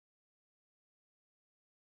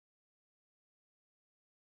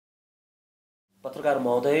पत्रकार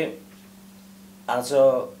महोदय, आज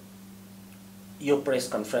यो प्रेस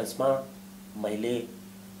कन्फरेन्समा मैले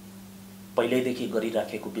पहिल्यैदेखि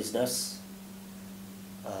गरिराखेको बिजनेस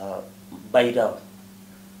बाहिर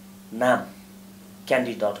नाम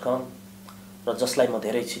Kandel.com र जसलाई म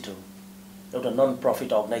धेरै छिटो एउटा नन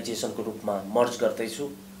प्रफिट अर्गनाइजेसनको रूपमा मर्ज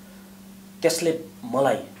गर्दैछु, त्यसले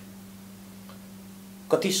मलाई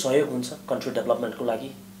कति सहयोग हुन्छ कन्ट्री डेभलपमेन्टको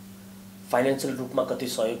लागि, फाइनान्शियल रूपमा कति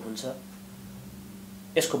सहयोग हुन्छ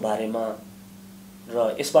यसको बारेमा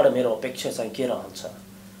र यसबाट मेरो अपेक्षा चाहिँ के रहन्छ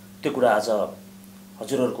त्यो कुरा आज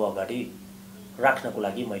हजुरहरूको अगाडि राख्नको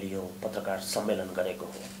लागि मैले यो पत्रकार सम्मेलन गरेको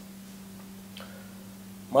हो।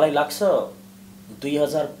 मलाई लाग्छ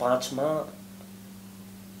 2005 मा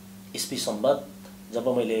ईस्वी सम्बत जब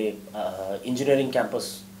मैले इन्जिनियरिङ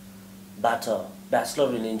क्याम्पसबाट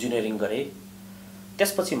ब्याचलर इन इन्जिनियरिङ गरेँ,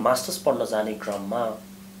 त्यसपछि मास्टर्स पढ्न जाने क्रममा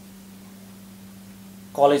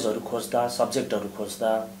कलेजहरू खोज्दा, सब्जेक्टहरू खोज्दा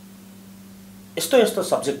यस्तो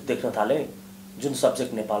सब्जेक्ट देख्न थाले जुन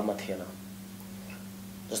सब्जेक्ट नेपालमा थिएन।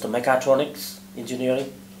 जस्तो मेकाट्रोनिक्स इन्जिनियरिङ,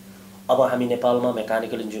 अब हामी नेपालमा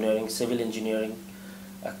mechanical engineering, civil engineering,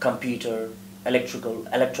 computer, electrical,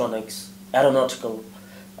 electronics, aeronautical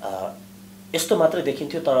यस्तो मात्रै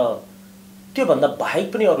देखिन्थ्यो, तर त्योभन्दा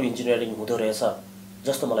बाहेक पनि अरू इन्जिनियरिङ हुँदो रहेछ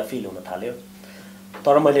जस्तो मलाई फिल हुन थाल्यो।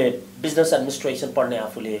 तर मैले बिजनेस एडमिनिस्ट्रेसन पढ्ने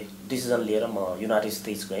आफूले डिसिजन लिएर म युनाइटेड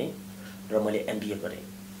स्टेट्स गएँ र मैले एमबीए गरेँ।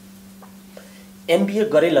 एमबीए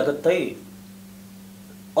गरे लगत्तै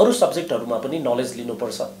अरू सब्जेक्टहरूमा पनि नलेज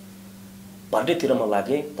लिनुपर्छ भन्नेतिर म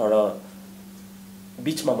लागेँ, तर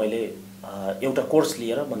बिचमा मैले एउटा कोर्स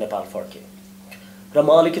लिएर म नेपाल फर्केँ र म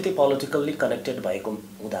अलिकति पोलिटिकल्ली कनेक्टेड भएको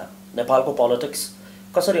हुँदा नेपालको पोलिटिक्स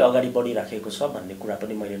कसरी अगाडि बढिराखेको छ भन्ने कुरा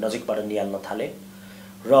पनि मैले नजिकबाट निहाल्न थालेँ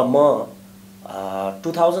र म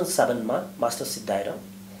 2007 मा मास्टर्स सिद्धाएर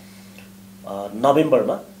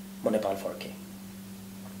नोभेम्बरमा म नेपाल फर्केँ।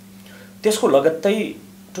 त्यसको लगत्तै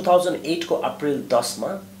 2008 को अप्रिल 10 मा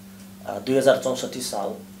 2064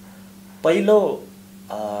 साल पहिलो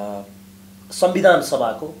संविधान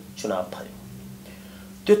सभाको चुनाव भयो।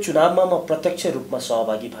 त्यो चुनावमा म प्रत्यक्ष रूपमा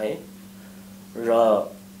सहभागी भएँ र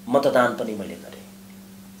मतदान पनि मैले गरेँ।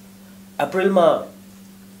 अप्रिलमा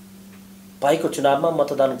भएको चुनावमा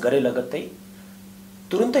मतदान गरे लगत्तै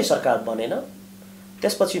तुरुन्तै सरकार बनेन।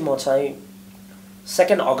 त्यसपछि म चाहिँ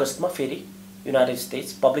 2 अगस्तमा फेरि युनाइटेड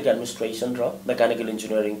स्टेट्स पब्लिक एडमिनिस्ट्रेसन र मेकानिकल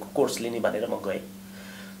इन्जिनियरिङको कोर्स लिने भनेर म गएँ।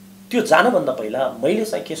 त्यो जानभन्दा पहिला मैले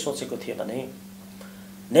चाहिँ के सोचेको थिएँ भने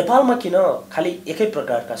नेपालमा किन खालि एकै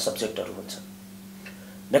प्रकारका सब्जेक्टहरू हुन्छ,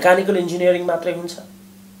 मेकानिकल इन्जिनियरिङ मात्रै हुन्छ,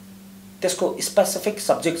 त्यसको स्पेसिफिक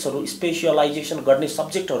सब्जेक्ट्सहरू स्पेशलाइजेसन गर्ने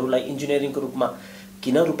सब्जेक्टहरूलाई इन्जिनियरिङको रूपमा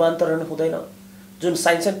किन रूपान्तरण हुँदैन? जुन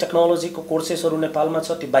साइन्स एन्ड टेक्नोलोजीको कोर्सेसहरू नेपालमा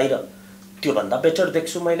छ त्यो बाहिर त्योभन्दा बेटर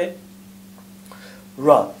देख्छु मैले। र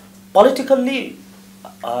पोलिटिकल्ली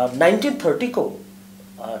 1930 को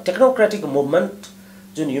टेक्नोक्रेटिक मुभमेन्ट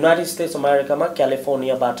जुन युनाइटेड स्टेट्स अमेरिकामा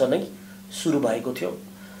क्यालिफोर्नियाबाट नै सुरु भएको थियो,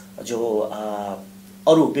 जो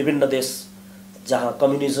अरू विभिन्न देश जहाँ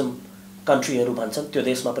कम्युनिज्म कन्ट्रीहरू भन्छन् त्यो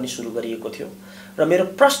देशमा पनि सुरु गरिएको थियो। र मेरो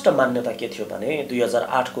प्रष्ट मान्यता के थियो भने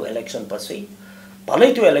 2008 को इलेक्सन पछि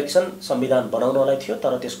भलै त्यो इलेक्सन संविधान बनाउनलाई थियो,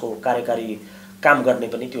 तर त्यसको कार्यकारी काम गर्ने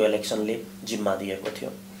पनि त्यो इलेक्सनले जिम्मा दिएको थियो।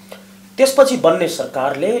 त्यसपछि बन्ने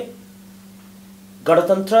सरकारले,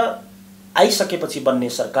 गणतन्त्र आइसकेपछि बन्ने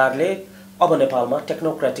सरकारले अब नेपालमा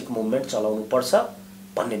टेक्नोक्रेटिक मुभमेन्ट चलाउनु पर्छ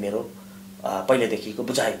भन्ने मेरो पहिलेदेखिको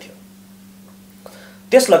बुझाइ थियो।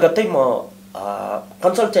 त्यस लगत्तै म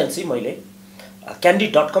कन्सल्टेन्सी मैले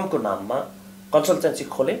Kandel.com को नाममा कन्सल्टेन्सी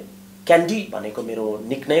खोलेँ। क्यान्डी भनेको मेरो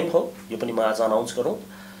निकनेम हो, यो पनि म आज अनाउन्स गरौँ।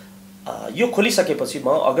 यो खोलिसकेपछि म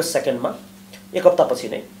अगस्त 2 मा एक हप्तापछि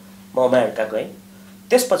नै म अमेरिका गएँ।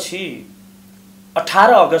 त्यसपछि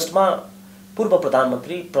 18 अगस्तमा पूर्व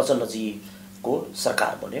प्रधानमन्त्री प्रचण्डजीको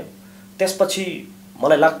सरकार बन्यो। त्यसपछि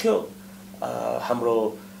मलाई लाग्थ्यो हाम्रो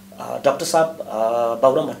डाक्टर साहब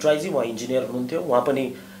बाबुराम भट्टराईजी, उहाँ इन्जिनियर हुनुहुन्थ्यो, उहाँ पनि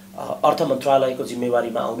अर्थ मन्त्रालयको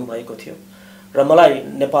जिम्मेवारीमा आउनुभएको थियो र मलाई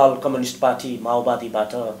नेपाल कम्युनिस्ट पार्टी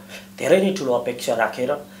माओवादीबाट धेरै नै ठुलो अपेक्षा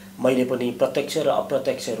राखेर मैले पनि प्रत्यक्ष र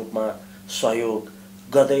अप्रत्यक्ष रूपमा सहयोग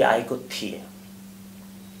गर्दै आएको थिएँ।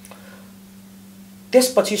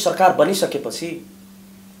 त्यसपछि सरकार बनिसकेपछि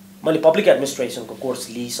मैले पब्लिक एडमिनिस्ट्रेसनको कोर्स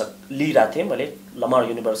लिइरहेको थिएँ मैले लमार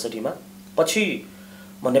युनिभर्सिटीमा। पछि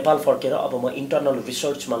म नेपाल फर्केर अब म इन्टर्नल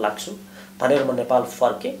रिसर्चमा लाग्छु भनेर म नेपाल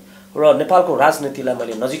फर्केँ र नेपालको राजनीतिलाई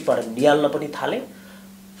मैले नजिकबाट निहाल्न पनि थालेँ।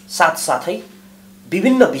 साथसाथै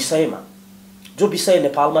विभिन्न विषयमा, जो विषय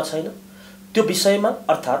नेपालमा छैन त्यो विषयमा,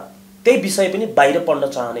 अर्थात् त्यही विषय पनि बाहिर पढ्न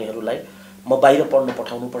चाहनेहरूलाई म बाहिर पढ्न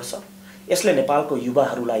पठाउनुपर्छ, यसले नेपालको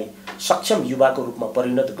युवाहरूलाई सक्षम युवाको रूपमा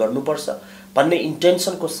परिणत गर्नुपर्छ भन्ने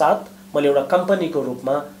इन्टेन्सनको साथ मैले एउटा कम्पनीको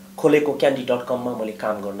रूपमा खोलेको क्यान्डी.com मा मैले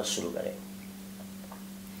काम गर्न सुरु गरेँ।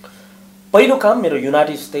 पहिलो काम मेरो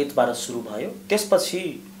युनाइटेड स्टेट्सबाट सुरु भयो। त्यसपछि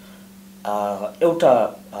एउटा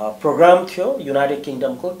प्रोग्राम थियो युनाइटेड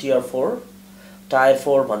किङडमको टायर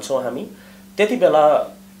 4 भन्छौँ हामी। त्यति बेला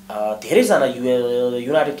धेरैजना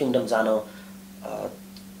युनाइटेड किङडम जान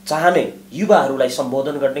चाहने युवाहरूलाई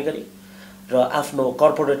सम्बोधन गर्ने गरी र आफ्नो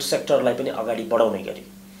कर्पोरेट सेक्टरलाई पनि अगाडि बढाउने गरी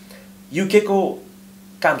युके को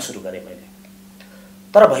काम सुरु गरेँ मैले।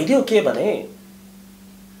 तर भइदियो के भने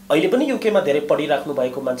अहिले पनि युके मा धेरै पढिराख्नु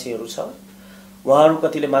भएको मान्छेहरू छ। उहाँहरू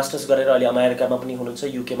कतिले मास्टर्स गरेर अहिले अमेरिकामा पनि हुनुहुन्छ,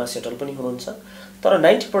 युके मा सेटल पनि हुनुहुन्छ। तर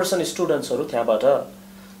 90% स्टुडेन्ट्सहरू त्यहाँबाट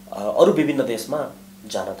अरु विभिन्न देशमा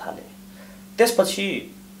जान थाले। त्यसपछि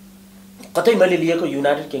कतै मैले लिएको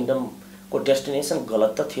युनाइटेड किङडमको डेस्टिनेसन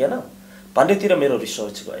गलत त थिएन भन्नेतिर मेरो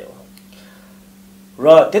रिसर्च गयो।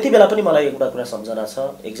 र त्यति बेला पनि मलाई एउटा कुरा सम्झना छ,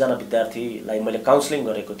 एकजना विद्यार्थीलाई मैले काउन्सलिङ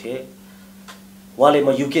गरेको थिएँ। उहाँले म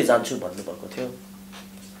युके जान्छु भन्नुभएको थियो।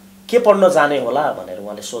 के पढ्न जाने होला भनेर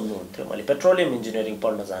उहाँले सोध्नुहुन्थ्यो। मैले पेट्रोलियम इन्जिनियरिङ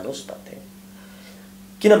पढ्न जानुस् भन्थे।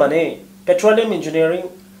 किनभने पेट्रोलियम इन्जिनियरिङ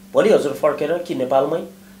भोलि हजुर फर्केर कि नेपालमै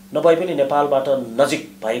नभए पनि नेपालबाट नजिक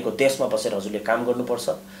भएको देशमा बसेर हजुरले काम गर्नुपर्छ।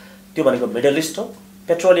 त्यो भनेको मिडल इस्ट हो।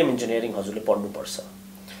 पेट्रोलियम इन्जिनियरिङ हजुरले पढ्नुपर्छ।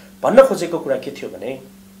 भन्न खोजेको कुरा के थियो भने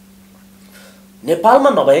नेपालमा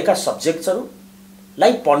नभएका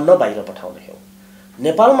सब्जेक्ट्सहरूलाई पढ्न बाहिर पठाउने हो।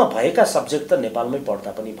 नेपालमा भएका सब्जेक्ट त नेपालमै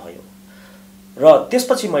पढ्दा पनि भयो। र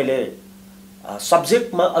त्यसपछि मैले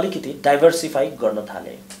सब्जेक्टमा अलिकति डाइभर्सिफाई गर्न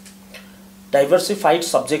थालेँ। डाइभर्सिफाइड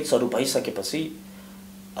सब्जेक्ट्सहरू भइसकेपछि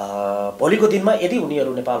भोलिको दिनमा यदि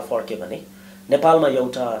उनीहरू नेपाल फर्के भने नेपालमा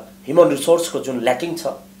एउटा ह्युमन रिसोर्सको जुन ल्याकिङ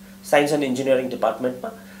छ साइन्स एन्ड इन्जिनियरिङ डिपार्टमेन्टमा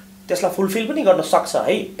त्यसलाई फुलफिल पनि गर्न सक्छ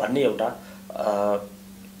है भन्ने एउटा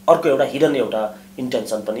अर्को एउटा हिडन एउटा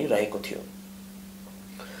इन्टेन्सन पनि रहेको थियो।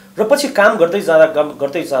 र पछि काम गर्दै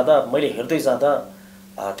जाँदा मैले हेर्दै जाँदा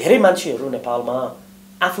धेरै मान्छेहरू नेपालमा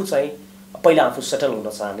आफू चाहिँ पहिला आफू सेटल हुन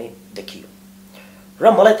चाहने देखियो।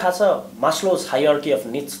 र मलाई थाहा छ मास्लोज हायरार्की अफ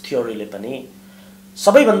निड्स थ्योरीले पनि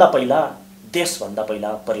सबैभन्दा पहिला देशभन्दा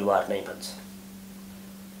पहिला परिवार नै भन्छ।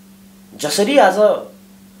 जसरी आज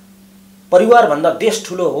परिवारभन्दा देश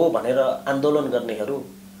ठुलो हो भनेर आन्दोलन गर्नेहरू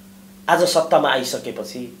आज सत्तामा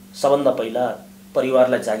आइसकेपछि सबभन्दा पहिला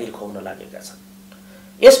परिवारलाई जागिर खुवाउन लागेका छन्।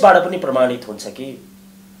 यसबाट पनि प्रमाणित हुन्छ कि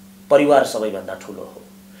परिवार सबैभन्दा ठुलो हो,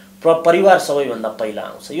 परिवार सबैभन्दा पहिला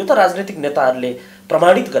आउँछ। यो त राजनीतिक नेताहरूले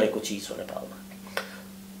प्रमाणित गरेको चिज हो नेपालमा।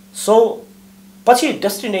 सो पछि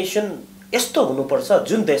डेस्टिनेसन यस्तो हुनुपर्छ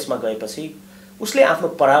जुन देशमा गएपछि उसले आफ्नो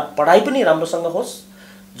पढाइ पनि राम्रोसँग होस्,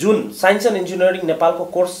 जुन साइन्स एन्ड इन्जिनियरिङ नेपालको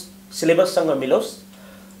कोर्स सिलेबससँग मिलोस्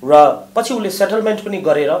र पछि उसले सेटलमेन्ट पनि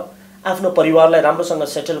गरेर आफ्नो परिवारलाई राम्रोसँग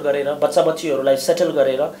सेटल गरेर बच्चा बच्चीहरूलाई सेटल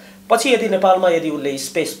गरेर पछि यदि नेपालमा यदि उसले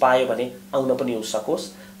स्पेस पायो भने आउन पनि उ सकोस्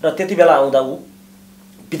र त्यति बेला आउँदा उ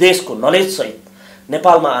विदेशको नलेज सहित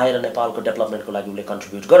नेपालमा आएर नेपालको डेभलपमेन्टको लागि उसले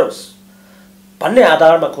कन्ट्रिब्युट गरोस् भन्ने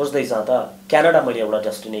आधारमा खोज्दै जाँदा क्यानाडा मैले एउटा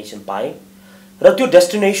डेस्टिनेसन पाएँ। र त्यो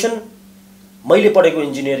डेस्टिनेसन मैले पढेको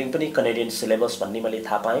इन्जिनियरिङ पनि कनेडियन सिलेबस भन्ने मैले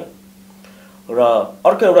थाहा पाएँ। र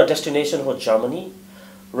अर्को एउटा डेस्टिनेसन हो जर्मनी।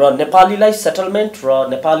 र नेपालीलाई सेटलमेन्ट र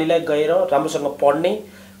नेपालीलाई गएर राम्रोसँग पढ्ने,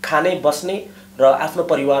 खाने, बस्ने र आफ्नो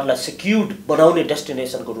परिवारलाई सिक्युर्ड बनाउने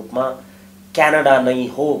डेस्टिनेसनको रूपमा क्यानाडा नै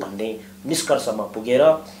हो भन्ने निष्कर्षमा पुगेर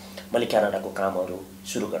मैले क्यानाडाको कामहरू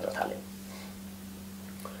सुरु गर्न थालेँ।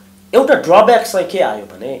 एउटा ड्रब्याक चाहिँ के आयो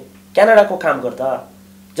भने क्यानाडाको काम गर्दा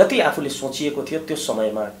जति आफूले सोचिएको थियो त्यो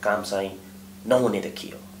समयमा काम चाहिँ नहुने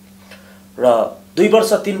देखियो र 2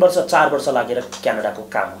 वर्ष 3 वर्ष 4 वर्ष लागेर क्यानाडाको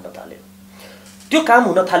काम हुन थाल्यो। त्यो काम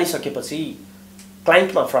हुन थालिसकेपछि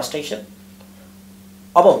क्लाइन्टमा फ्रस्ट्रेसन,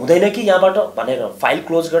 अब हुँदैन कि यहाँबाट भनेर फाइल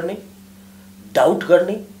क्लोज गर्ने, डाउट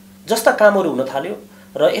गर्ने जस्ता कामहरू हुन थाल्यो।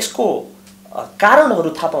 र यसको कारणहरू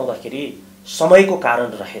थाहा पाउँदाखेरि समयको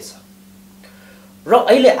कारण रहेछ। र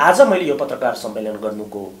अहिले आज मैले यो पत्रकार सम्मेलन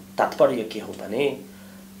गर्नुको तात्पर्य के हो भने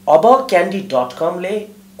अब क्यान्डी.com ले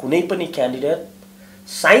कुनै पनि candidate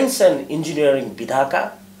science and engineering विधाका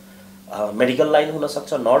medical line हुन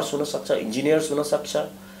सक्छ, नर्स हुन सक्छ, इन्जिनियर्स हुन सक्छ,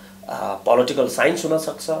 पोलिटिकल साइन्स हुन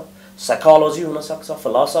सक्छ, साइकोलोजी हुन सक्छ,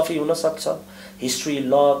 फिलोसफी हुन सक्छ, हिस्ट्री,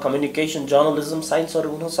 ल, कम्युनिकेसन, जर्नलिज्म साइन्सहरू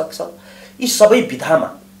हुन सक्छ। यी सबै विधामा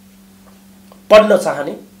पढ्न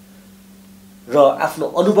चाहने र आफ्नो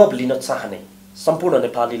अनुभव लिन चाहने सम्पूर्ण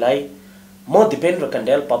नेपालीलाई म दिपेन्द्र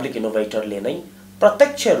कण्डेल पब्लिक इनोभेटरले नै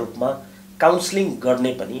प्रत्यक्ष रूपमा काउन्सलिङ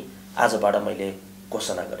गर्ने पनि आजबाट मैले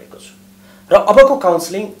घोषणा गरेको छु। र अबको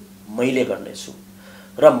काउन्सलिङ मैले गर्नेछु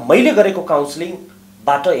र मैले गरेको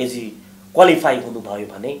काउन्सलिङबाट यदि क्वालिफाई हुनुभयो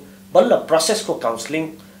भने बल्ल प्रोसेसको काउन्सलिङ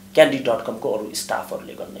क्यान्डी.com को अरू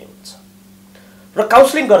स्टाफहरूले गर्ने हुन्छ। र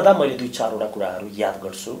काउन्सलिङ गर्दा मैले 2-4 वटा कुराहरू याद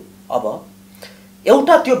गर्छु। अब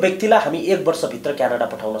एउटा त्यो व्यक्तिलाई हामी 1 वर्षभित्र क्यानाडा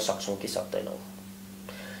पठाउन सक्छौं कि सक्दैनौं।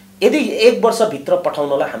 यदि 1 वर्षभित्र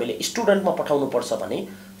पठाउनलाई हामीले स्टुडेन्टमा पठाउनु पर्छ भने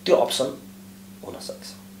त्यो अप्सन हुन सक्छ।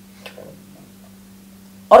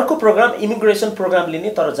 अर्को प्रोग्राम इमिग्रेसन प्रोग्राम लिने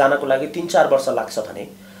तर जानको लागि 3-4 वर्ष लाग्छ भने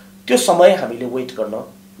त्यो समय हामीले वेट गर्न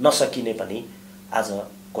नसकिने पनि आज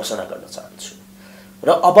घोषणा गर्न चाहन्छु। र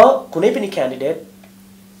अब कुनै पनि क्यान्डिडेट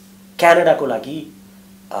क्यानाडाको लागि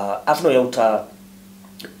आफ्नो एउटा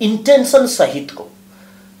इन्टेन्सन सहितको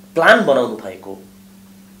प्लान बनाउनु भएको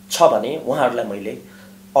छ भने उहाँहरूलाई मैले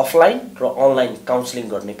अफलाइन र अनलाइन काउन्सलिङ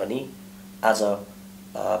गर्ने पनि आज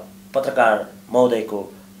पत्रकार महोदयको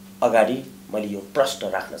अगाडि मैले यो प्रश्न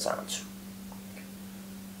राख्न चाहन्छु।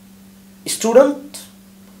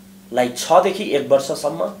 स्टुडेन्टलाई 6 देखि 1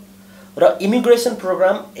 वर्षसम्म र इमिग्रेसन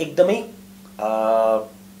प्रोग्राम एकदमै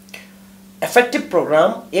इफेक्टिभ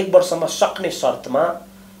प्रोग्राम 1 वर्षमा सक्ने शर्तमा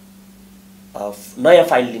नयाँ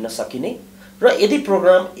फाइल लिन सकिने र यदि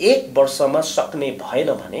प्रोग्राम 1 वर्षमा सक्ने भएन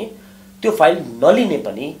भने त्यो फाइल नलिने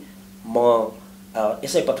पनि म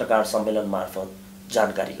यसै पत्रकार सम्मेलन मार्फत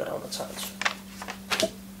जानकारी गराउन चाहन्छु।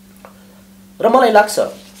 र मलाई लाग्छ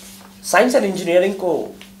साइन्स एन्ड इन्जिनियरिङको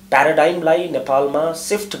प्याराडाइमलाई नेपालमा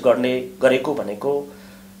शिफ्ट गरेको भनेको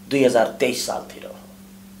 2023 सालतिर।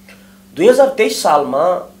 2023 सालमा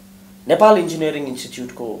नेपाल इन्जिनियरिङ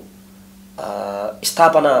इन्स्टिट्युटको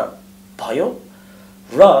स्थापना भयो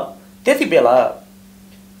र त्यति बेला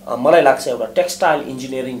मलाई लाग्छ एउटा टेक्सटाइल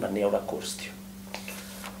इन्जिनियरिङ भन्ने एउटा कोर्स थियो।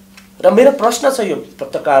 र मेरो प्रश्न छ यो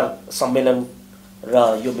पत्रकार सम्मेलन र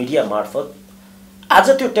यो मिडिया मार्फत, आज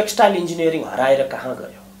त्यो टेक्सटाइल इन्जिनियरिङ हराएर कहाँ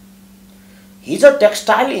गयो? हिजो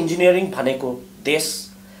टेक्सटाइल इन्जिनियरिङ भनेको देश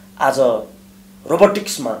आज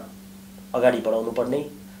रोबोटिक्समा अगाडि बढाउनु पर्ने,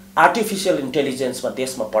 आर्टिफिसियल इन्टेलिजेन्समा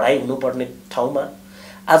देशमा पढाइ हुनुपर्ने ठाउँमा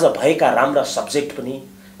आज भएका राम्रा सब्जेक्ट पनि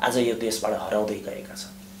आज यो देशबाट हराउँदै गएका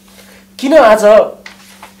छन्। किन आज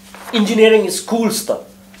इन्जिनियरिङ स्कुल्स त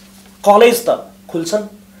कलेज त खुल्छन्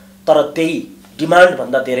तर त्यही डिमान्ड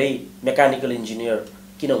भन्दा धेरै मेकानिकल इन्जिनियर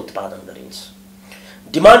किन उत्पादन गरिन्छ?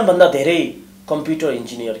 डिमान्ड भन्दा धेरै कम्प्युटर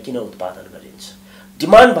इन्जिनियर किन उत्पादन गरिन्छ?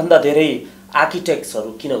 डिमान्ड भन्दा धेरै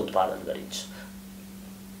आर्किटेक्ट्सहरू किन उत्पादन गरिन्छ?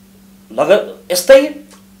 यस्तै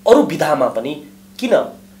अरु विधामा पनि किन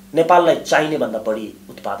नेपाललाई चाहिने भन्दा बढी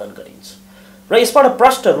उत्पादन गरिन्छ? र यसबाट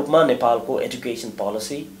प्रष्ट रूपमा नेपालको एजुकेसन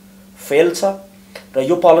पोलिसी फेल छ र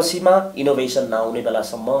यो पोलिसीमा इनोभेसन नआउने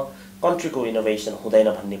बेलासम्म कन्ट्रीको इनोभेसन हुँदैन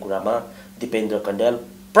भन्ने कुरामा दिपेन्द्र कण्डेल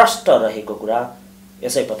प्रष्ट रहेको कुरा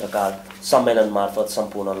यसै पत्रकार सम्मेलन मार्फत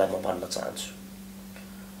सम्पूर्णलाई म भन्न चाहन्छु।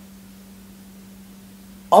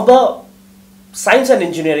 अब साइन्स एन्ड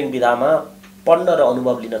इन्जिनियरिङ विधामा पढ्न र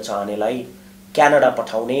अनुभव लिन चाहनेलाई क्यानाडा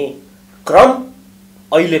पठाउने क्रम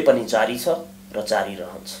अहिले पनि जारी छ र जारी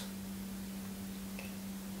रहन्छ।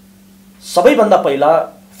 सबैभन्दा पहिला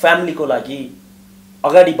फ्यामिलीको लागि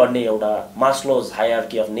अगाडि बढ्ने एउटा Maslow's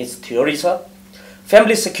hierarchy of needs theory छ।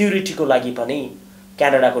 फ्यामिली सेक्युरिटीको लागि पनि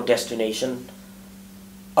क्यानाडाको डेस्टिनेसन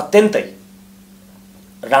अत्यन्तै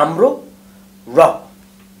राम्रो र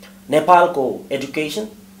नेपालको एजुकेसन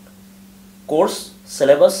कोर्स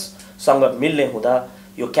सिलेबससँग मिल्ने हुँदा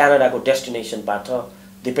यो क्यानाडाको डेस्टिनेसनबाट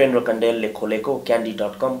दिपेन्द्र कण्डेलले खोलेको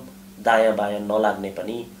candy.com दायाँ बायाँ नलाग्ने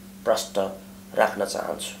पनि प्रष्ट राख्न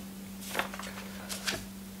चाहन्छु।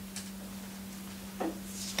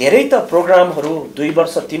 धेरै त प्रोग्रामहरू 2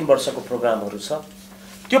 वर्ष 3 वर्षको प्रोग्रामहरू छ।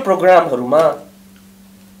 त्यो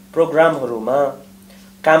प्रोग्रामहरूमा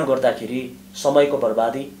काम गर्दाखेरि समयको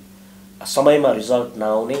बर्बादी, समयमा रिजल्ट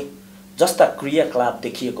नआउने जस्ता क्रियाकलाप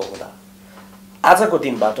देखिएको हुँदा आजको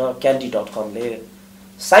दिनबाट candy.comले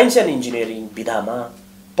साइन्स एन्ड इन्जिनियरिङ विधामा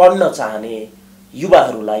पढ्न चाहने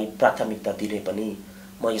युवाहरूलाई प्राथमिकता दिने पनि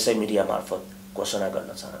म यसै मिडिया मार्फत घोषणा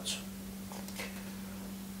गर्न चाहन्छु।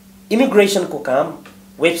 इमिग्रेसनको काम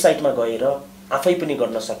वेबसाइटमा गएर आफै पनि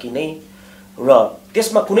गर्न सकिने र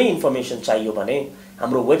त्यसमा कुनै इन्फर्मेसन चाहियो भने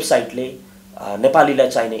हाम्रो वेबसाइटले नेपालीलाई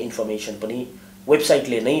चाहिने इन्फर्मेसन पनि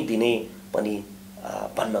वेबसाइटले नै दिने पनि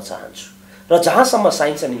भन्न चाहन्छु। र जहाँसम्म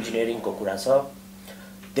साइन्स एन्ड इन्जिनियरिङको कुरा छ,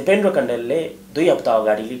 दिपेन्द्र कण्डेलले 2 हप्ता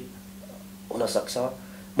अगाडि हुन सक्छ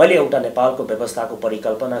मैले एउटा नेपालको व्यवस्थाको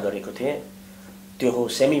परिकल्पना गरेको थिएँ। त्यो हो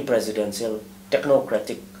सेमी प्रेसिडेन्शियल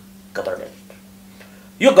टेक्नोक्रेटिक गभर्नमेन्ट।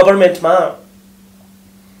 यो गभर्नमेन्टमा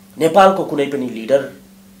नेपालको कुनै पनि लिडर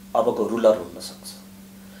अबको रुलर हुन सक्छ।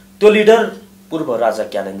 त्यो लिडर पूर्व राजा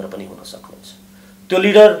ज्ञानेन्द्र पनि हुन सक्नुहुन्छ। त्यो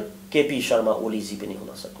लिडर केपी शर्मा ओलीजी पनि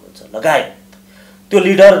हुन सक्नुहुन्छ, लगायत त्यो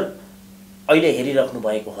लिडर अहिले हेरिराख्नु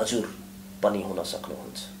भएको हजुर पनि हुन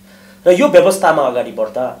सक्नुहुन्छ। र यो व्यवस्थामा अगाडि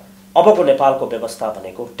बढ्दा अबको नेपालको व्यवस्था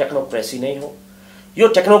भनेको टेक्नोक्रेसी नै हो। यो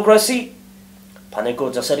टेक्नोक्रेसी भनेको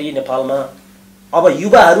जसरी नेपालमा अब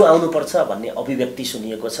युवाहरू आउनुपर्छ भन्ने अभिव्यक्ति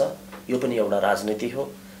सुनिएको छ। यो पनि एउटा राजनीति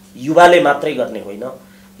हो। युवाले मात्रै गर्ने होइन,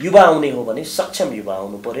 युवा आउने हो भने सक्षम युवा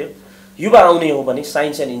आउनु पर्यो। युवा आउने हो भने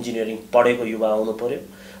साइन्स एन्ड इन्जिनियरिङ पढेको युवा आउनु पर्यो।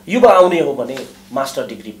 युवा आउने हो भने मास्टर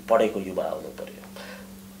डिग्री पढेको युवा आउनु पर्यो।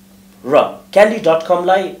 र क्यान्डी.com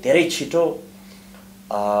लाई धेरै छिटो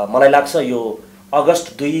मलाई लाग्छ यो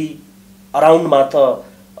अगस्त 2 अराउन्डमा त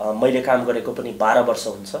मैले काम गरेको पनि 12 वर्ष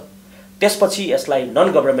हुन्छ। त्यसपछि यसलाई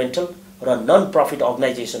नन गभर्नमेन्टल र नन प्रफिट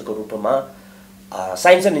अर्गनाइजेसनको रूपमा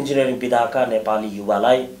साइन्स एन्ड इन्जिनियरिङ विधाका नेपाली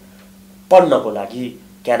युवालाई पढ्नको लागि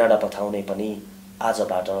क्यानाडा पठाउने पनि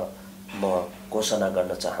आजबाट म घोषणा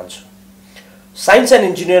गर्न चाहन्छु। साइन्स एन्ड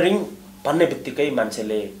इन्जिनियरिङ भन्ने बित्तिकै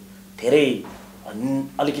मान्छेले धेरै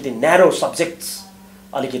अलिकति न्यारो सब्जेक्ट्स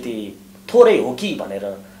अलिकति थोरै हो कि भनेर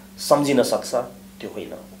सम्झिन सक्छ। त्यो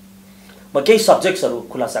होइन। म केही सब्जेक्ट्सहरू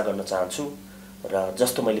खुलासा गर्न चाहन्छु र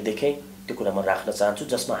जस्तो मैले देखेँ त्यो कुरा म राख्न चाहन्छु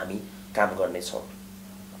जसमा हामी काम गर्नेछौँ।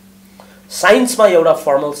 साइन्समा एउटा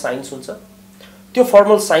फर्मल साइन्स हुन्छ। त्यो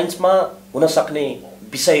फर्मल साइन्समा हुन सक्ने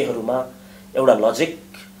विषयहरूमा एउटा लजिक,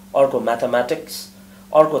 अर्को म्याथमेटिक्स,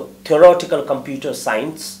 अर्को theoretical computer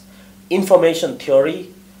science, information theory,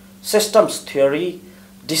 systems theory,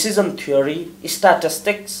 decision theory,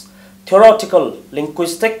 statistics, theoretical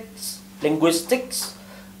linguistics,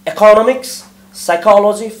 economics,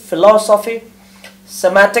 psychology, philosophy,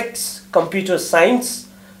 semantics, computer science,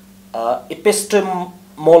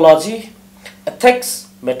 epistemology, ethics,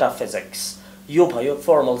 metaphysics. यो भयो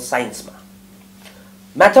formal science मा।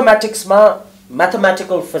 Mathematics मा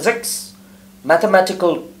mathematical physics,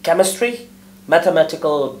 mathematical chemistry,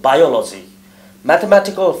 mathematical biology,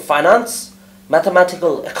 mathematical finance,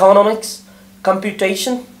 mathematical economics,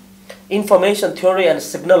 computation, information theory and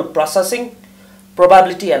signal processing,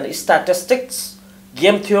 probability and statistics,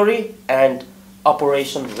 game theory and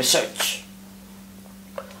operation research.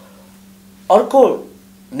 अर्को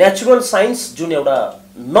natural science जुन एउटा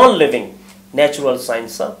non living natural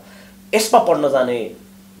science छ, यसमा पढ्न जाने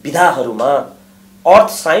विधाहरूमा अर्थ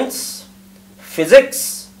science, physics,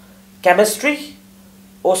 chemistry,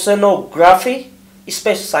 ओसेनोग्राफी,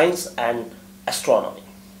 space science and astronomy.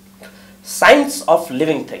 Science of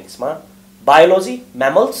living थिङ्समा biology,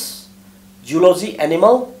 mammals, zoology,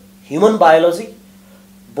 animal, human biology,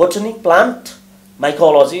 botany, plant,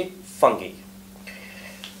 mycology, fungi.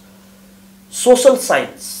 Social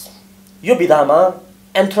science, यो विधामा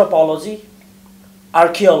anthropology,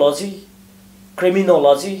 archaeology,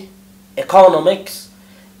 criminology, economics,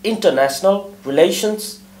 international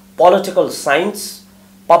relations, political science,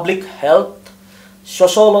 public health,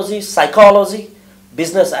 sociology, psychology,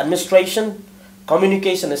 business administration,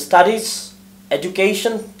 communication studies,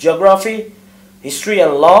 education, geography, history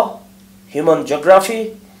and law, human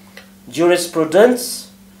geography, jurisprudence,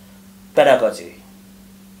 pedagogy.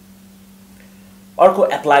 अर्को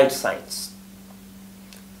applied science,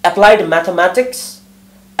 applied mathematics,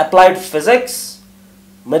 applied physics,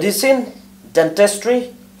 medicine,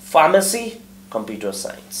 dentistry, pharmacy, computer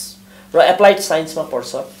science. र applied science मा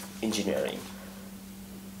पर्छ engineering.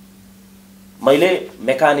 मैले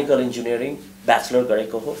mechanical engineering bachelor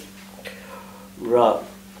गरेको हो र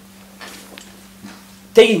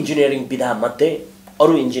त्यही engineering विधा मध्ये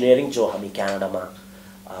अरु इन्जिनियरिङ जो हामी क्यानाडामा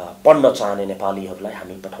पढ्न चाहने नेपालीहरूलाई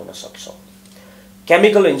हामी पठाउन सक्छौं।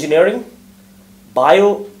 Chemical engineering, bio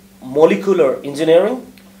molecular engineering,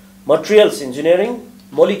 materials engineering,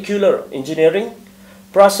 molecular engineering,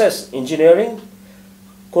 process engineering,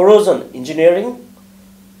 corrosion engineering,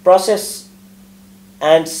 process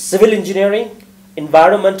and civil engineering,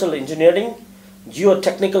 environmental engineering,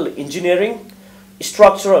 geotechnical engineering,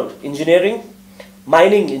 structural engineering,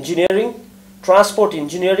 mining engineering, transport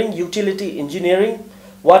engineering, utility engineering,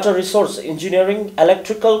 water resource engineering,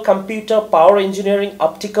 electrical, computer, power engineering,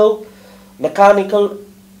 optical, mechanical,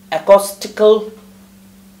 acoustical,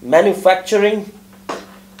 manufacturing,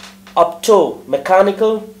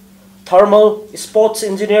 optomechanical, thermal, sports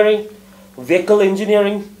engineering, vehicle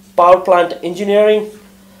engineering, power plant engineering,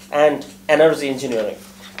 and energy engineering.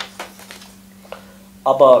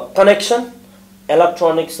 अब connection,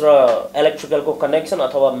 electronics र electrical को connection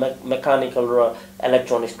अथवा mechanical र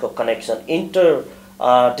electronics को connection, inter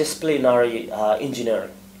disciplinary engineering,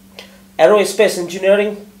 aerospace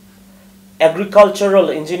engineering, agricultural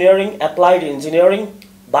engineering, applied engineering,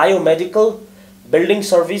 biomedical, building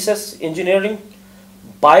services engineering,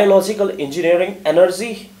 biological engineering,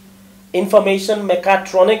 energy, information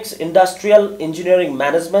mechatronics, industrial engineering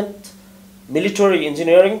management, military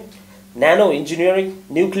engineering, nano engineering,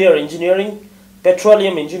 nuclear engineering,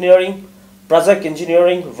 petroleum engineering, project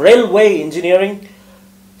engineering, railway engineering,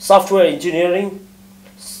 software engineering,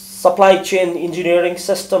 supply chain engineering,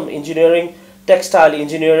 system engineering, textile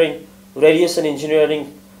engineering, radiation engineering,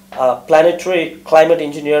 planetary climate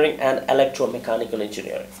engineering, and electromechanical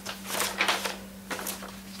engineering.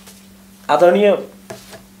 आदरणीय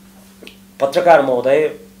पत्रकार महोदय,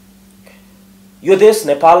 यो देश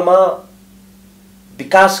नेपालमा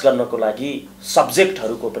विकास गर्नको लागि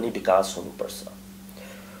सब्जेक्टहरूको पनि विकास हुनुपर्छ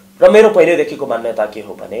र मेरो पहिलेदेखिको मान्यता के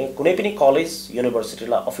हो भने कुनै पनि कलेज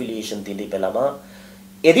युनिभर्सिटीलाई अफिलिएसन दिने बेलामा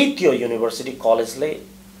यदि त्यो university कलेजले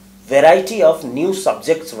variety of new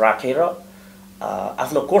subjects राखेर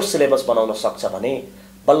आफ्नो कोर्स सिलेबस बनाउन सक्छ भने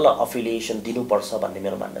बल्ल अफिलिएसन दिनुपर्छ भन्ने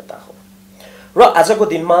मेरो मान्यता हो। र आजको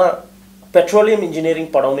दिनमा पेट्रोलियम इन्जिनियरिङ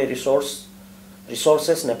पढाउने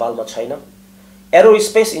रिसोर्सेस नेपालमा छैन।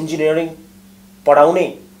 एरोस्पेस इन्जिनियरिङ पढाउने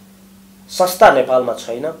संस्था नेपालमा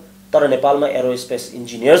छैन, तर नेपालमा एरोस्पेस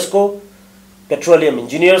इन्जिनियर्सको, पेट्रोलियम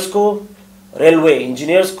इन्जिनियर्सको, रेलवे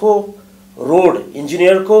इन्जिनियर्सको, रोड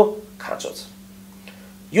इन्जिनियरको खाँचो छ।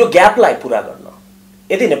 यो ग्यापलाई पूरा गर्न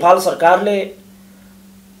यदि नेपाल सरकारले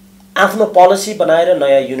आफ्नो पोलिसी बनाएर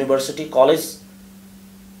नयाँ युनिभर्सिटी कलेज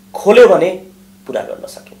खोल्यो भने पूरा गर्न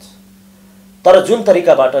सकिन्छ। तर जुन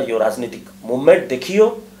तरिकाबाट यो राजनीतिक मुभमेन्ट देखियो,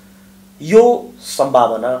 यो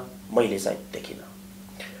सम्भावना मैले चाहिँ देखिन।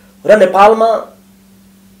 र नेपालमा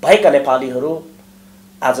भएका नेपालीहरू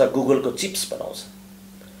आज गुगलको चिप्स बनाउँछ।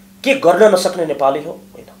 के गर्न नसक्ने नेपाली हो?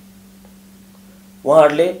 होइन,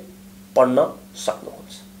 उहाँहरूले पढ्न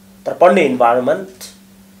सक्नुहुन्छ, तर पढ्ने इन्भाइरोमेन्ट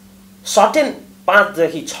सर्टेन 5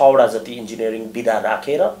 देखि 6 वटा जति इन्जिनियरिङ विधा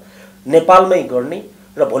राखेर नेपालमै गर्ने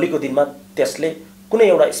र भोलिको दिनमा त्यसले कुनै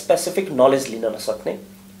एउटा स्पेसिफिक नलेज लिन नसक्ने।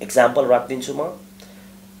 एक्जाम्पल राखिदिन्छु म।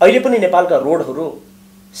 अहिले पनि नेपालका रोडहरू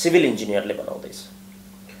सिभिल इन्जिनियरले बनाउँदैछ।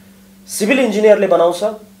 सिभिल इन्जिनियरले बनाउँछ,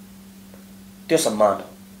 त्यो सम्मान हो।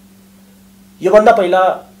 योभन्दा पहिला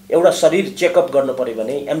एउटा शरीर चेकअप गर्नु पर्यो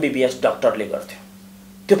भने एमबीबीएस डाक्टरले गर्थ्यो,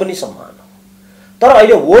 त्यो पनि सम्मान हो। तर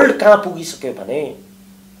अहिले वर्ल्ड कहाँ पुगिसक्यो भने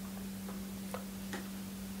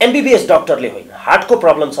एमबीबीएस डाक्टरले होइन, हार्टको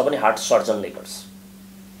प्रब्लम छ भने हार्ट सर्जनले गर्छ,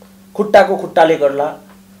 खुट्टाको खुट्टाले गर्ला,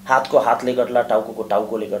 हातको हातले गर्ला, टाउको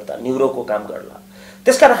टाउकोले गर्दा, न्युरोको काम गर्ला।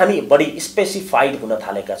 त्यसकारण हामी बढी स्पेसिफाइड हुन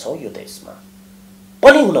थालेका छौँ। यो देशमा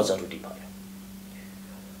पनि हुन जरुरी भयो।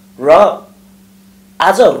 र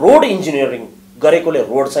आज रोड इन्जिनियरिङ गरेकोले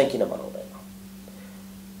रोड चाहिँ किन बनाउँदैन?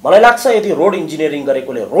 मलाई लाग्छ यदि रोड इन्जिनियरिङ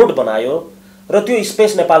गरेकोले रोड बनायो र त्यो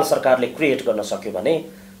स्पेस नेपाल सरकारले क्रिएट गर्न सक्यो भने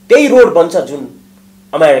त्यही रोड बन्छ जुन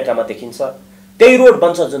अमेरिकामा देखिन्छ, त्यही रोड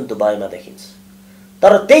बन्छ जुन दुबईमा देखिन्छ।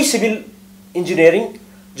 तर त्यही सिभिल इन्जिनियरिङ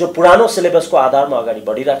जो पुरानो सिलेबसको आधारमा अगाडि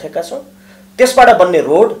बढिराखेका छौँ, त्यसबाट बन्ने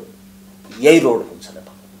रोड यही रोड हुन्छ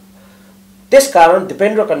नेपाल। त्यसकारण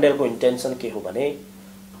दिपेन्द्र कण्डेलको इन्टेन्सन के हो भने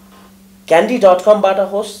candy.com बाट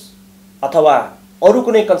होस् अथवा अरू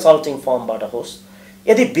कुनै कन्सल्टिङ फर्मबाट होस्,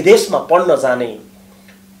 यदि विदेशमा पढ्न जाने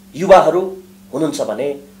युवाहरू हुनुहुन्छ भने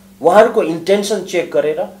उहाँहरूको इन्टेन्सन चेक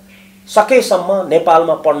गरेर सकेसम्म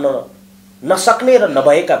नेपालमा पढ्न नसक्ने र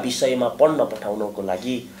नभएका विषयमा पढ्न पठाउनको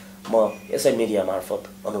लागि म यसै मिडिया मार्फत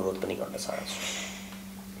अनुरोध पनि गर्न चाहन्छु।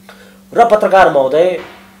 र पत्रकार महोदय,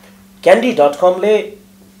 candy.com ले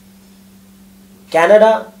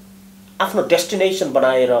क्यानाडा आफ्नो डेस्टिनेसन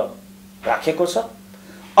बनाएर राखेको छ।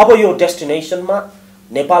 अब यो डेस्टिनेसनमा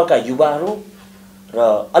नेपालका युवाहरू र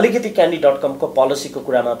अलिकति candy.com को पोलिसीको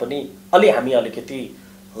कुरामा पनि हामी अलिकति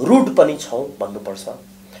रुड पनि छौँ भन्नुपर्छ।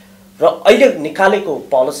 र अहिले निकालेको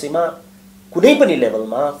पोलिसीमा कुनै पनि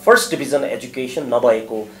लेभलमा फर्स्ट डिभिजन एजुकेसन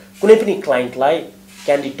नभएको कुनै पनि क्लाइन्टलाई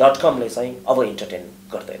candy.com ले चाहिँ अब इन्टरटेन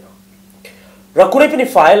गर्दैन र कुनै पनि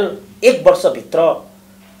फाइल 1 वर्षभित्र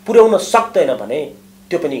पुर्याउन सक्दैन भने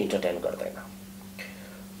त्यो पनि इन्टरटेन गर्दैन।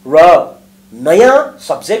 र नयाँ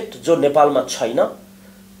सब्जेक्ट जो नेपालमा छैन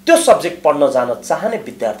त्यो सब्जेक्ट पढ्न जान चाहने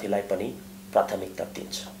विद्यार्थीलाई पनि प्राथमिकता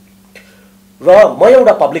दिन्छ। र म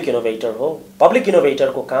एउटा पब्लिक इनोभेटर हो। पब्लिक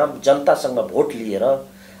इनोभेटरको काम जनतासँग भोट लिएर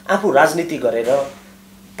आफू राजनीति गरेर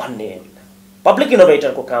भन्ने होइन। पब्लिक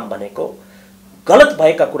इनोभेटरको काम भनेको गलत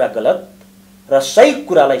भएका कुरा गलत र सही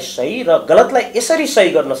कुरालाई सही र गलतलाई यसरी सही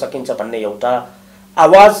गर्न सकिन्छ भन्ने एउटा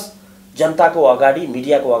आवाज जनताको अगाडि,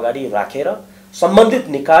 मिडियाको अगाडि राखेर सम्बन्धित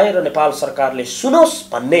निकाय र नेपाल सरकारले सुनोस्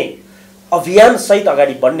भन्ने अभियान सहित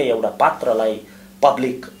अगाडि बढ्ने एउटा पात्रलाई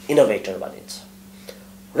पब्लिक इनोभेटर भनिन्छ।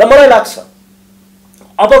 र मलाई लाग्छ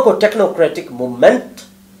अबको टेक्नोक्रेटिक मुभमेन्ट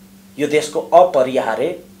यो देशको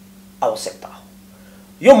अपरिहार्य आवश्यकता हो।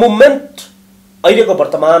 यो मुभमेन्ट अहिलेको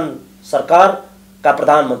वर्तमान सरकारका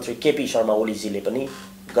प्रधानमन्त्री केपी शर्मा ओलीजीले पनि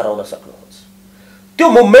गराउन सक्नुहुन्छ। त्यो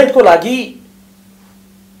मुभमेन्टको लागि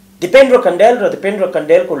दिपेन्द्र कण्डेल र दिपेन्द्र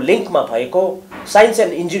कण्डेलको लिङ्कमा भएको साइन्स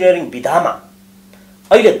एन्ड इन्जिनियरिङ विधामा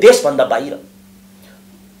अहिले देशभन्दा बाहिर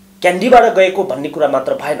क्यान्डीबाट गएको भन्ने कुरा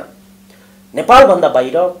मात्र भएन। नेपालभन्दा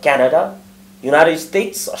बाहिर Canada, United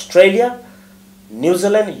states, Australia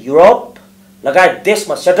New Zealand, Europe लगायत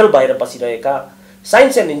देशमा सेटल भएर बसिरहेका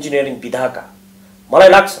साइन्स एन्ड इन्जिनियरिङ विधाका मलाई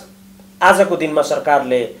लाग्छ आजको दिनमा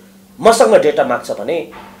सरकारले मसँग डेटा माग्छ भने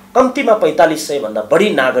कम्तीमा 4500 भन्दा बढी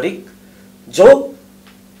नागरिक जो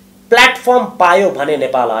प्लेटफर्म पायो भने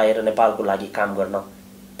नेपाल आएर नेपालको लागि काम गर्न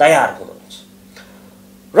तयार हुनुहुन्छ।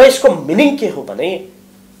 र यसको मिनिङ के हो भने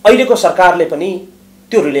अहिलेको सरकारले पनि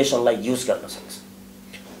त्यो रिलेसनलाई युज गर्न सक्छ,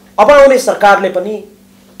 अब आउने सरकारले पनि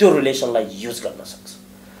त्यो रिलेसनलाई युज गर्न सक्छ।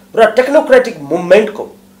 र टेक्नोक्रेटिक मुभमेन्टको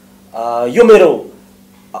यो मेरो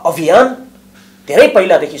अभियान धेरै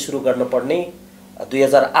पहिलादेखि सुरु गर्नुपर्ने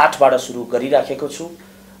 2008 बाट सुरु गरिराखेको छु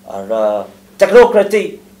र टेक्नोक्रेटिक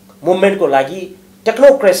मुभमेन्टको लागि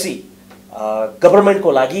टेक्नोक्रेसी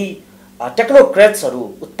गभर्नमेन्टको लागि टेक्नोक्रेट्सहरू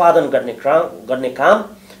उत्पादन गर्ने काम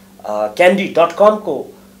candy.com को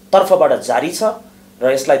तर्फबाट जारी छ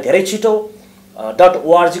र यसलाई धेरै छिटो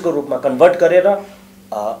 .org को रूपमा कन्भर्ट गरेर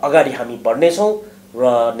अगाडि हामी बढ्नेछौँ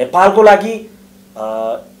र नेपालको लागि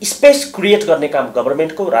स्पेस क्रिएट गर्ने काम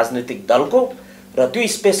गभर्नमेन्टको राजनीतिक दलको र त्यो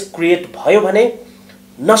स्पेस क्रिएट भयो भने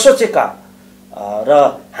नसोचेका र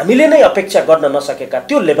हामीले नै अपेक्षा गर्न नसकेका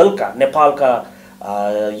त्यो लेभलका नेपालका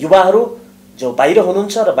युवाहरू जो बाहिर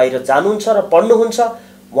हुनुहुन्छ र बाहिर जानुहुन्छ र पढ्नुहुन्छ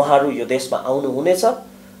उहाँहरू यो देशमा आउनुहुनेछ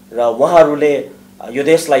र उहाँहरूले यो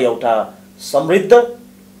देशलाई एउटा समृद्ध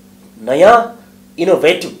नयाँ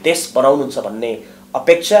इनोभेटिभ देश बनाउनुहुन्छ भन्ने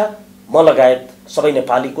अपेक्षा म लगायत सबै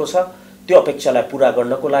नेपालीको छ। त्यो अपेक्षालाई पूरा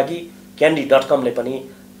गर्नको लागि candy.com ले पनि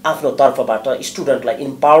आफ्नो तर्फबाट स्टुडेन्टलाई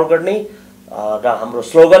इम्पावर गर्ने र हाम्रो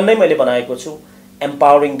स्लोगन नै मैले बनाएको छु,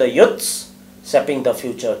 empowering the youths सेपिङ the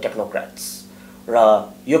future technocrats. र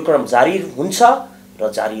यो क्रम जारी हुन्छ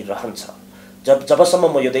र जारी रहन्छ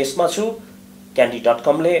जबसम्म म यो देशमा छु।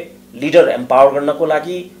 candy.com ले लिडर एम्पावर गर्नको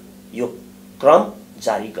लागि यो क्रम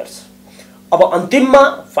जारी गर्छ। अब अन्तिममा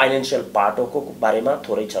फाइनान्शियल पार्टको बारेमा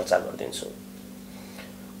थोरै चर्चा गरिदिन्छु।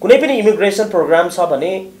 कुनै पनि इमिग्रेसन प्रोग्राम छ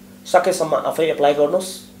भने सकेसम्म आफै एप्लाई गर्नुस्,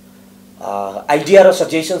 आइडिया र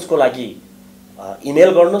सजेसन्सको लागि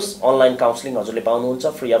इमेल गर्नुस्, अनलाइन काउन्सलिङ हजुरले पाउनुहुन्छ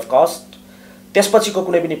फ्री अफ कस्ट। त्यसपछिको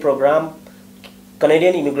कुनै पनि प्रोग्राम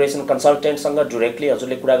कनेडियन इमिग्रेसन कन्सल्टेन्टसँग डाइरेक्टली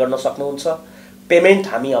हजुरले कुरा गर्न सक्नुहुन्छ। पेमेन्ट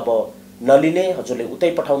हामी अब नलिने, हजुरले उतै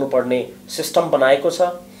पठाउनु पर्ने सिस्टम बनाएको छ।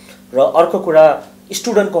 र अर्को कुरा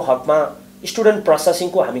स्टुडेन्टको हकमा स्टुडेन्ट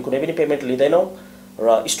प्रोसेसिङको हामी कुनै पनि पेमेन्ट लिँदैनौँ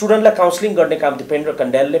र स्टुडेन्टलाई काउन्सलिङ गर्ने काम दिपेन्द्र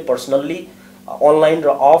कण्डेलले पर्सनल्ली अनलाइन र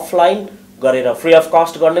अफलाइन गरेर फ्री अफ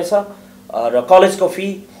कस्ट गर्नेछ र कलेजको फी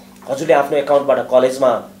हजुरले आफ्नो एकाउन्टबाट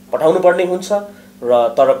कलेजमा पठाउनु पर्ने हुन्छ र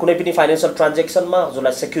तर कुनै पनि फाइनान्शियल ट्रान्ज्याक्सनमा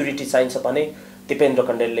हजुरलाई सेक्युरिटी चाहिन्छ भने दिपेन्द्र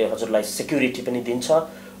कण्डेलले हजुरलाई सेक्युरिटी पनि दिन्छ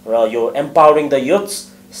र यो empowering the youths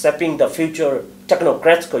सेपिङ the future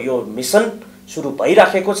टेक्नोक्रेट्सको यो मिसन सुरु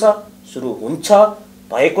भइराखेको छ, सुरु हुन्छ,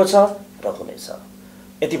 भएको छ र हुनेछ।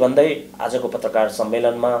 यति भन्दै आजको पत्रकार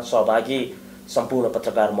सम्मेलनमा सहभागी सम्पूर्ण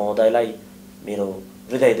पत्रकार महोदयलाई मेरो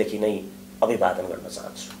हृदयदेखि नै अभिवादन गर्न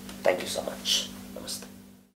चाहन्छु। Thank you so much. नमस्ते।